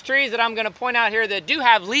first trees that I'm going to point out here that do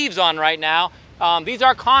have leaves on right now, these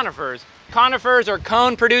are conifers. Conifers are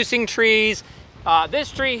cone-producing trees.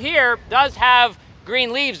 This tree here does have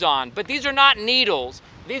green leaves on, but these are not needles.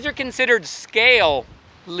 These are considered scale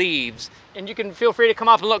leaves. And you can feel free to come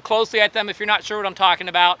up and look closely at them if you're not sure what I'm talking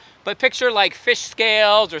about. But picture like fish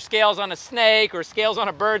scales or scales on a snake or scales on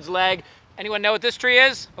a bird's leg. Anyone know what this tree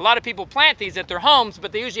is? A lot of people plant these at their homes,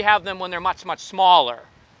 but they usually have them when they're much, much smaller.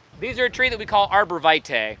 These are a tree that we call arbor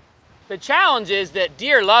vitae. The challenge is that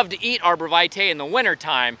deer love to eat arbor vitae in the winter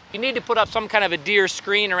time. You need to put up some kind of a deer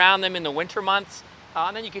screen around them in the winter months,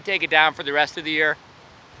 and then you can take it down for the rest of the year.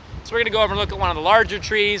 So we're gonna go over and look at one of the larger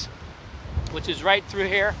trees, which is right through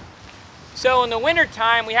here. So in the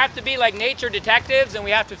wintertime, we have to be like nature detectives, and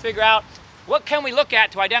we have to figure out what can we look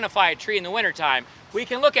at to identify a tree in the wintertime. We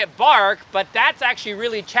can look at bark, but that's actually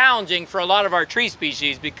really challenging for a lot of our tree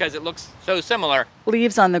species because it looks so similar.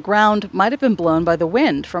 Leaves on the ground might have been blown by the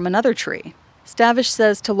wind from another tree. Stavish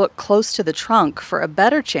says to look close to the trunk for a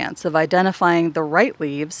better chance of identifying the right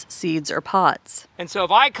leaves, seeds, or pods. And so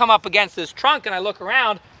if I come up against this trunk and I look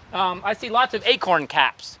around, I see lots of acorn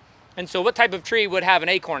caps. And so what type of tree would have an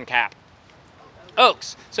acorn cap?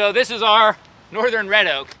 Oaks. So this is our northern red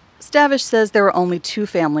oak. Stavish says there are only two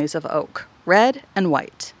families of oak, red and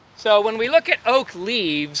white. So when we look at oak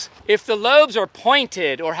leaves, if the lobes are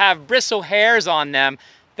pointed or have bristle hairs on them,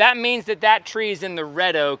 that means that that tree is in the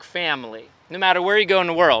red oak family, no matter where you go in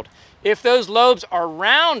the world. If those lobes are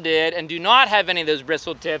rounded and do not have any of those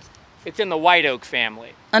bristle tips, it's in the white oak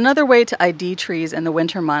family. Another way to ID trees in the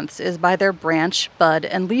winter months is by their branch, bud,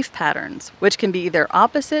 and leaf patterns, which can be either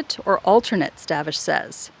opposite or alternate, Stavish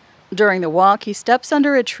says. During the walk, he steps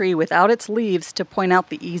under a tree without its leaves to point out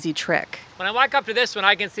the easy trick. When I walk up to this one,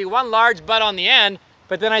 I can see one large bud on the end,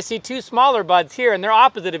 but then I see two smaller buds here, and they're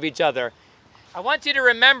opposite of each other. I want you to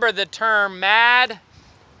remember the term mad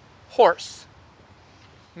horse.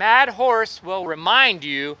 Mad horse will remind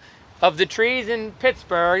you of the trees in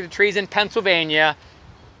Pittsburgh, the trees in Pennsylvania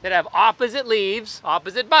that have opposite leaves,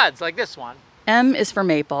 opposite buds, like this one. M is for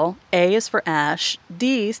maple, A is for ash,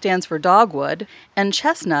 D stands for dogwood, and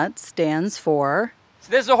chestnut stands for... So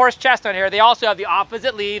this is a horse chestnut here. They also have the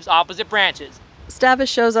opposite leaves, opposite branches. Stavish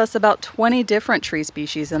shows us about 20 different tree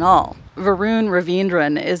species in all. Varun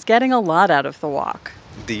Ravindran is getting a lot out of the walk.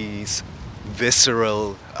 These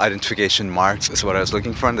visceral identification marks is what I was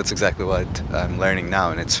looking for, and that's exactly what I'm learning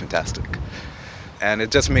now, and it's fantastic. And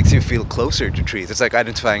it just makes you feel closer to trees. It's like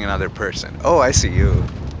identifying another person. Oh, I see you.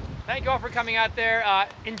 Thank you all for coming out there.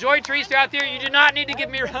 Enjoy trees throughout there. You do not need to give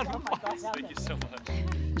me a round of applause. Thank you so much.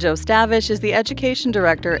 Joe Stavish is the education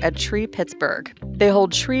director at Tree Pittsburgh. They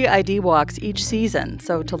hold tree ID walks each season,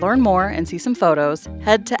 so to learn more and see some photos,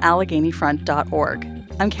 head to AlleghenyFront.org.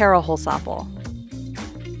 I'm Kara Holsapple.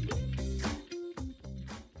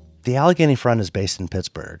 The Allegheny Front is based in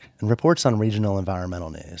Pittsburgh and reports on regional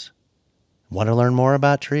environmental news. Want to learn more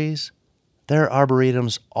about trees? There are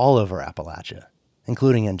arboretums all over Appalachia,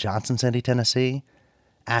 including in Johnson City, Tennessee,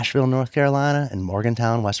 Asheville, North Carolina, and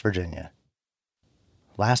Morgantown, West Virginia.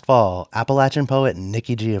 Last fall, Appalachian poet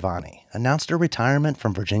Nikki Giovanni announced her retirement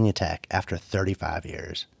from Virginia Tech after 35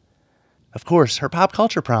 years. Of course, her pop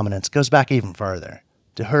culture prominence goes back even further,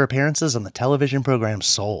 to her appearances on the television program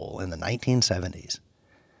Soul in the 1970s.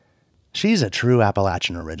 She's a true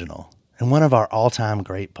Appalachian original and one of our all-time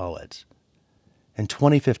great poets. In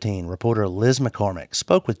 2015, reporter Liz McCormick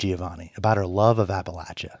spoke with Giovanni about her love of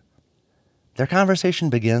Appalachia. Their conversation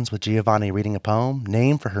begins with Giovanni reading a poem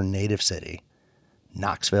named for her native city,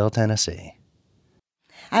 Knoxville, Tennessee.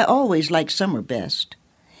 I always like summer best.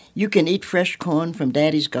 You can eat fresh corn from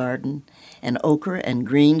Daddy's garden, and okra and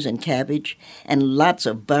greens and cabbage, and lots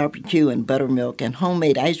of barbecue and buttermilk and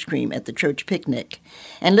homemade ice cream at the church picnic,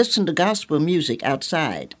 and listen to gospel music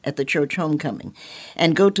outside at the church homecoming,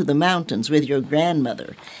 and go to the mountains with your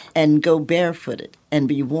grandmother, and go barefooted and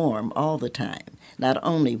be warm all the time, not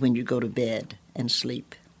only when you go to bed and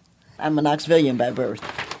sleep. I'm a Knoxvillian by birth,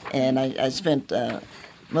 and I spent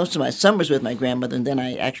most of my summers with my grandmother, and then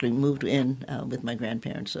I actually moved in with my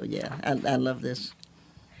grandparents. So, yeah, I love this.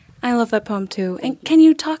 I love that poem, too. And can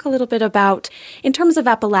you talk a little bit about, in terms of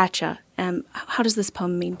Appalachia, how does this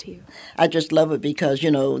poem mean to you? I just love it because,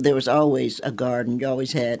 there was always a garden. You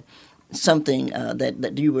always had something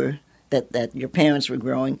that your parents were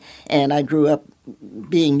growing. And I grew up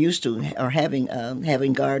being used to or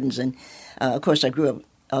having gardens. And, of course, I grew up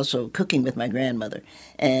also cooking with my grandmother.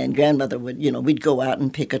 And grandmother would, we'd go out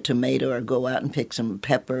and pick a tomato or go out and pick some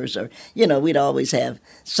peppers or, we'd always have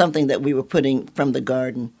something that we were putting from the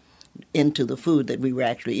garden into the food that we were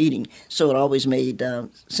actually eating. So it always made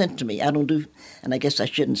sense to me. I don't do, and I guess I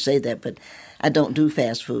shouldn't say that, but I don't do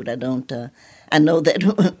fast food. I don't, I know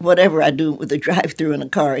that whatever I do with a drive-through in a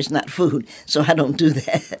car is not food, so I don't do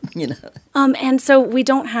that, And so we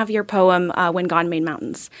don't have your poem, When God Made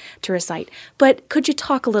Mountains, to recite, but could you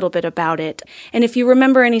talk a little bit about it? And if you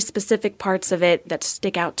remember any specific parts of it that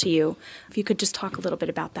stick out to you, if you could just talk a little bit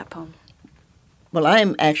about that poem. Well, I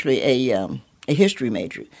am actually a history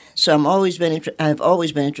major, so I've always been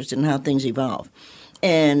interested in how things evolve,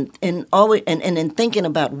 and in thinking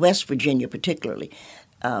about West Virginia particularly.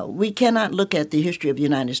 We cannot look at the history of the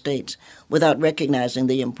United States without recognizing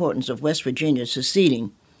the importance of West Virginia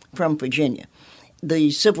seceding from Virginia.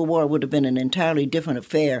 The Civil War would have been an entirely different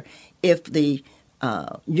affair if the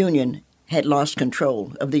Union had lost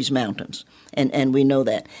control of these mountains, and we know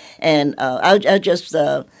that. And I just,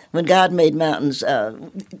 when God made mountains,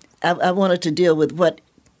 I wanted to deal with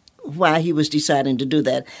why he was deciding to do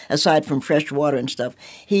that. Aside from fresh water and stuff,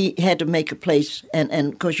 he had to make a place, and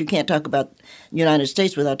of course you can't talk about the United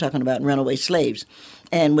States without talking about runaway slaves.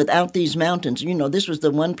 And without these mountains, this was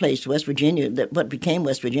the one place, West Virginia, that what became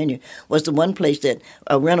West Virginia, was the one place that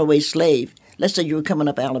a runaway slave, let's say you were coming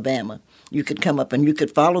up Alabama, you could come up and you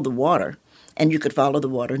could follow the water, and you could follow the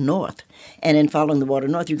water north. And in following the water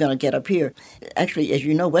north, you're going to get up here. Actually, as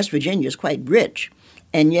you know, West Virginia is quite rich,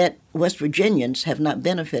 and yet West Virginians have not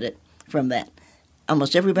benefited from that.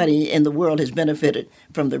 Almost everybody in the world has benefited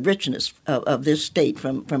from the richness of this state,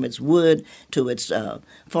 from its wood to its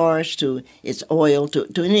forest to its oil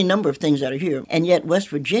to any number of things that are here. And yet West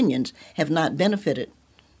Virginians have not benefited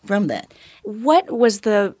from that. What was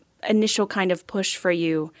the initial kind of push for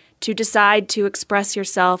you to decide to express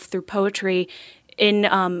yourself through poetry in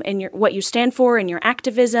your what you stand for, in your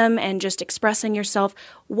activism, and just expressing yourself?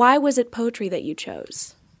 Why was it poetry that you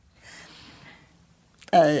chose?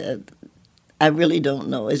 I really don't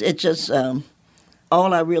know. It's just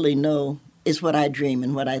all I really know is what I dream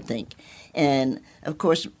and what I think. And, of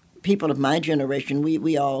course, people of my generation,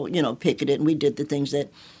 we all, picketed and we did the things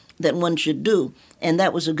that one should do. And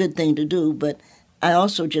that was a good thing to do. But I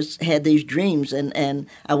also just had these dreams and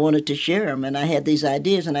I wanted to share them. And I had these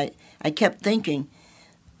ideas and I kept thinking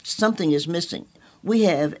something is missing. We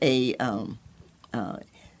have a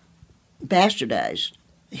bastardized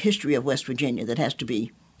history of West Virginia that has to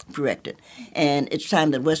be corrected. And it's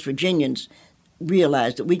time that West Virginians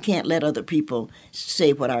realize that we can't let other people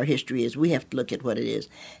say what our history is. We have to look at what it is.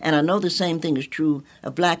 And I know the same thing is true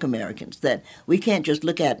of Black Americans, that we can't just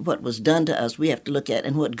look at what was done to us. We have to look at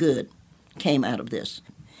and what good came out of this.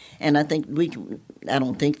 And I think I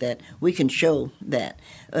don't think that we can show that.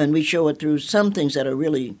 And we show it through some things that are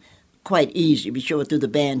really quite easy. We show it through the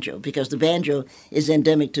banjo, because the banjo is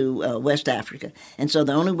endemic to West Africa. And so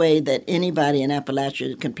the only way that anybody in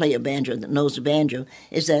Appalachia can play a banjo that knows the banjo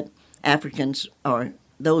is that Africans or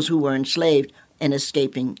those who were enslaved and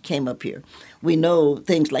escaping came up here. We know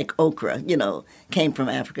things like okra, came from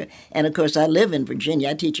Africa. And, of course, I live in Virginia.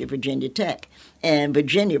 I teach at Virginia Tech. And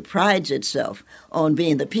Virginia prides itself on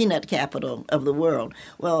being the peanut capital of the world.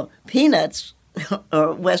 Well, peanuts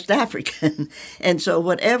are West African. And so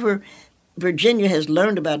whatever Virginia has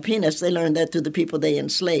learned about peanuts, they learned that through the people they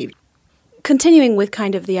enslaved. Continuing with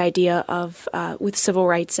kind of the idea of with civil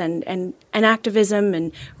rights and activism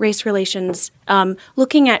and race relations,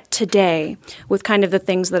 looking at today with kind of the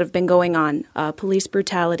things that have been going on, police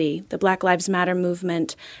brutality, the Black Lives Matter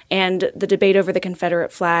movement, and the debate over the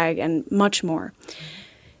Confederate flag, and much more.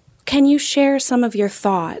 Can you share some of your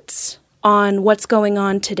thoughts on what's going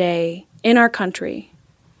on today in our country?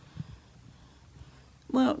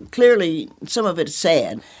 Well, clearly, some of it is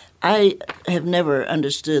sad. I have never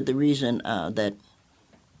understood the reason that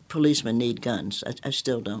policemen need guns. I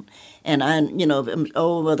still don't. And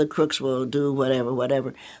the crooks will do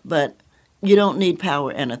whatever. But you don't need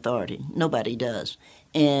power and authority. Nobody does.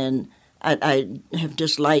 And I have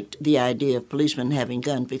disliked the idea of policemen having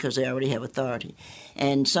guns because they already have authority.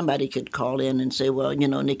 And somebody could call in and say, well,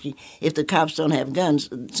 Nikki, if the cops don't have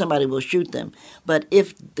guns, somebody will shoot them. But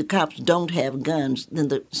if the cops don't have guns, then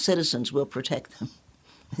the citizens will protect them.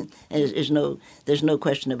 There's no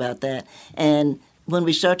question about that. And when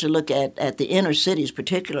we start to look at the inner cities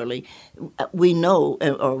particularly, we know,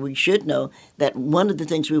 or we should know, that one of the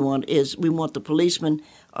things we want the policemen,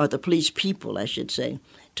 or the police people, I should say,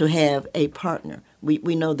 to have a partner.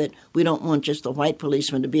 We know that we don't want just the white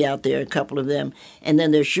policemen to be out there, a couple of them, and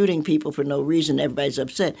then they're shooting people for no reason. Everybody's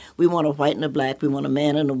upset. We want a white and a black. We want a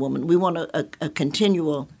man and a woman. We want a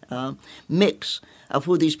continual mix of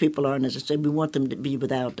who these people are. And as I said, we want them to be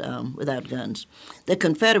without guns. The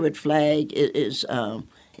Confederate flag is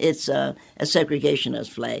it's a segregationist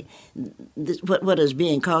flag. What is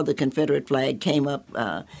being called the Confederate flag came up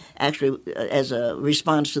actually as a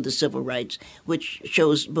response to the civil rights, which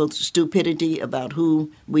shows both stupidity about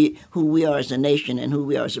who we are as a nation and who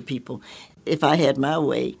we are as a people. If I had my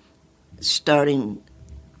way, starting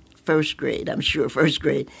first grade,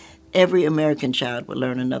 every American child would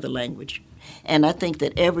learn another language. And I think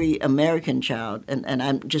that every American child, and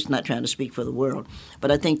I'm just not trying to speak for the world,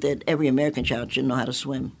 but I think that every American child should know how to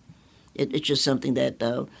swim. It's just something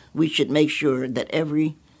that we should make sure that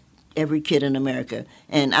every kid in America,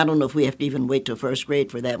 and I don't know if we have to even wait till first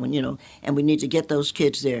grade for that one, and we need to get those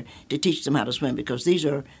kids there to teach them how to swim, because these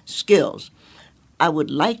are skills. I would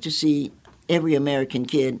like to see every American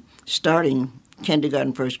kid starting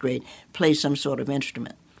kindergarten, first grade, play some sort of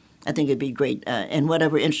instrument. I think it'd be great, and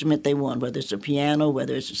whatever instrument they want, whether it's a piano,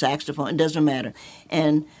 whether it's a saxophone, it doesn't matter.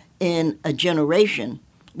 And in a generation,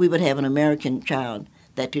 we would have an American child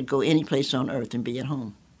that could go any place on earth and be at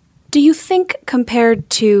home. Do you think, compared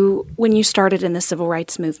to when you started in the civil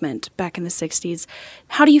rights movement back in the 60s,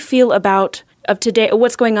 how do you feel about today,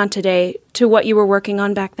 what's going on today, to what you were working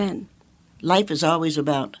on back then? Life is always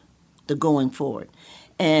about the going forward.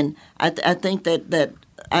 And I think that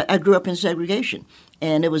I grew up in segregation.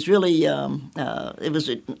 And it was really, I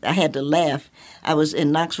had to laugh. I was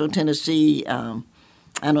in Knoxville, Tennessee, I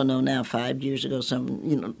don't know now, 5 years ago,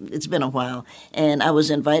 it's been a while. And I was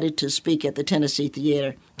invited to speak at the Tennessean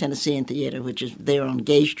Theater, which is there on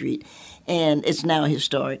Gay Street. And it's now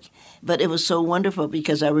historic. But it was so wonderful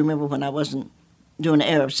because I remember when I wasn't during the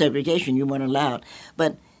era of segregation, you weren't allowed.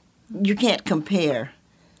 But you can't compare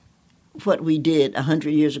what we did 100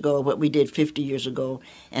 years ago, what we did 50 years ago,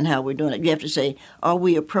 and how we're doing it. You have to say, are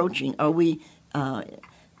we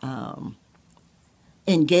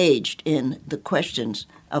engaged in the questions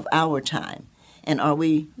of our time? And are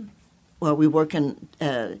we working,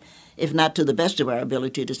 if not to the best of our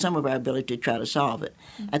ability, to some of our ability to try to solve it?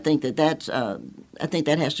 I think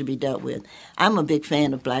that has to be dealt with. I'm a big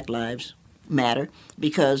fan of Black Lives Matter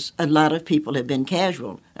because a lot of people have been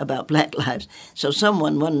casual about Black lives. So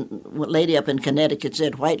one lady up in Connecticut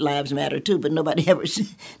said white lives matter too, but nobody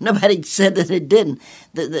said that it didn't.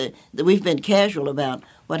 That we've been casual about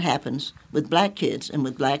what happens with black kids and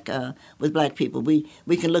with black people. We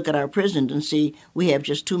can look at our prisons and see we have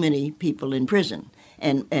just too many people in prison.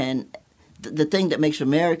 And the thing that makes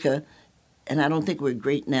America, and I don't think we're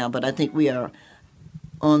great now, but I think we are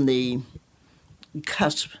on the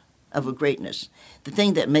cusp of a greatness. The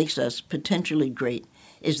thing that makes us potentially great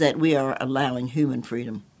is that we are allowing human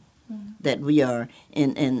freedom. That we are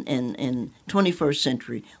in 21st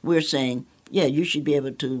century, we're saying, yeah, you should be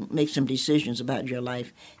able to make some decisions about your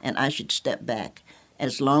life, and I should step back.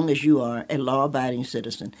 As long as you are a law-abiding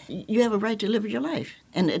citizen, you have a right to live your life.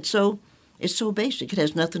 And it's so basic. It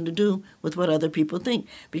has nothing to do with what other people think,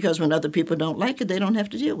 because when other people don't like it, they don't have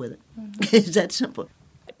to deal with it. It's that simple.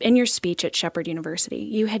 in your speech at Shepherd University,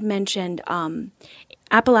 you had mentioned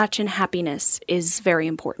Appalachian happiness is very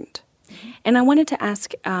important. And I wanted to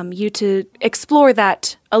ask you to explore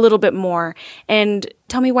that a little bit more and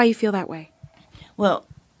tell me why you feel that way. Well,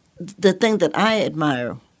 the thing that I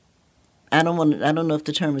admire, I don't know if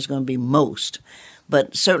the term is going to be most,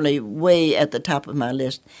 but certainly way at the top of my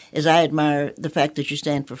list, is I admire the fact that you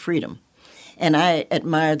stand for freedom. And I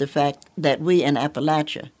admire the fact that we in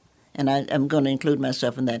Appalachia, and I'm going to include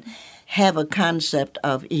myself in that, have a concept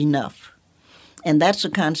of enough. And that's a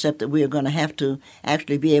concept that we are going to have to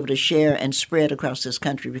actually be able to share and spread across this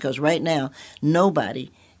country, because right now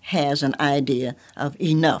nobody has an idea of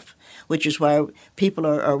enough, which is why people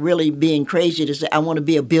are really being crazy to say, I want to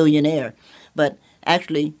be a billionaire. But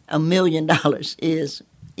actually, $1 million is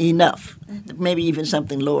enough, maybe even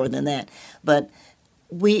something lower than that. But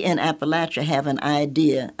we in Appalachia have an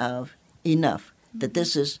idea of enough, that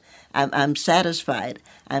this is, I'm satisfied,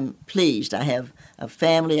 I'm pleased, I have a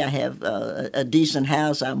family, I have a decent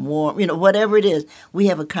house, I'm warm, whatever it is, we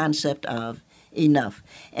have a concept of enough.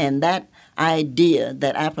 And that idea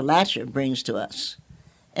that Appalachia brings to us,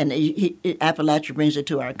 and Appalachia brings it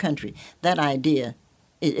to our country, that idea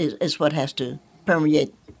is what has to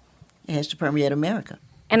permeate. It has to permeate America.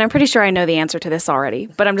 And I'm pretty sure I know the answer to this already,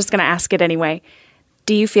 but I'm just going to ask it anyway.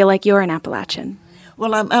 Do you feel like you're an Appalachian?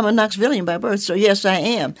 Well, I'm a Knoxvillian by birth, so yes, I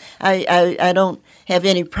am. I don't have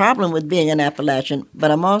any problem with being an Appalachian, but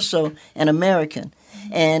I'm also an American,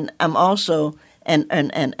 and I'm also an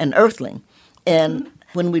earthling. And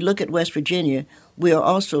when we look at West Virginia, we are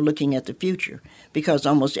also looking at the future, because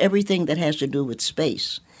almost everything that has to do with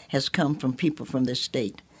space has come from people from this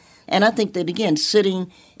state. And I think that, again,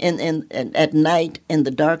 sitting at night in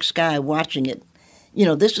the dark sky watching it,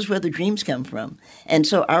 this is where the dreams come from. And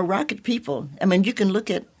so our rocket people, you can look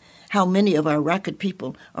at how many of our rocket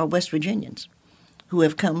people are West Virginians who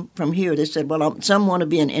have come from here. They said, well, some want to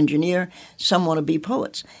be an engineer, some want to be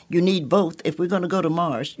poets. You need both. If we're going to go to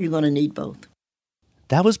Mars, you're going to need both.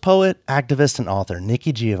 That was poet, activist, and author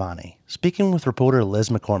Nikki Giovanni speaking with reporter Liz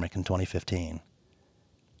McCormick in 2015.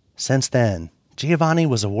 Since then, Giovanni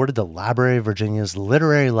was awarded the Library of Virginia's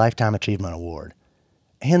Literary Lifetime Achievement Award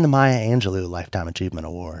and the Maya Angelou Lifetime Achievement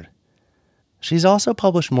Award. She's also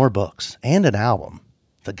published more books and an album,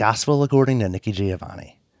 The Gospel According to Nikki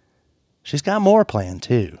Giovanni. She's got more planned,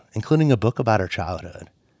 too, including a book about her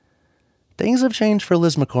childhood. Things have changed for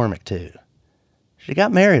Liz McCormick, too. She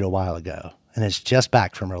got married a while ago and is just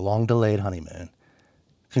back from her long-delayed honeymoon.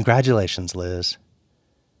 Congratulations, Liz.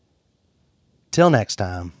 Till next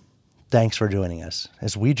time, thanks for joining us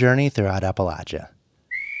as we journey throughout Appalachia.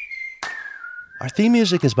 Our theme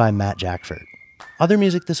music is by Matt Jackford. Other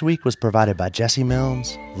music this week was provided by Jesse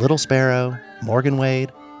Milnes, Little Sparrow, Morgan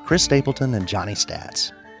Wade, Chris Stapleton, and Johnny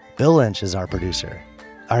Stats. Bill Lynch is our producer.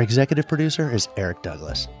 Our executive producer is Eric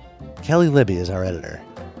Douglas. Kelly Libby is our editor.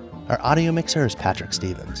 Our audio mixer is Patrick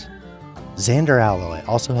Stevens. Xander Alloy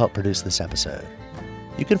also helped produce this episode.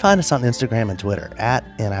 You can find us on Instagram and Twitter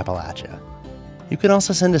 @InAppalachia. You can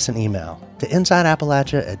also send us an email to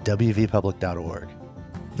insideappalachia@wvpublic.org.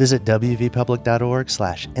 Visit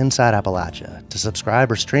wvpublic.org/InsideAppalachia to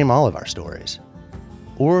subscribe or stream all of our stories.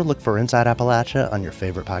 Or look for Inside Appalachia on your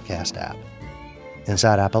favorite podcast app.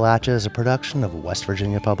 Inside Appalachia is a production of West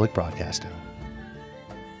Virginia Public Broadcasting.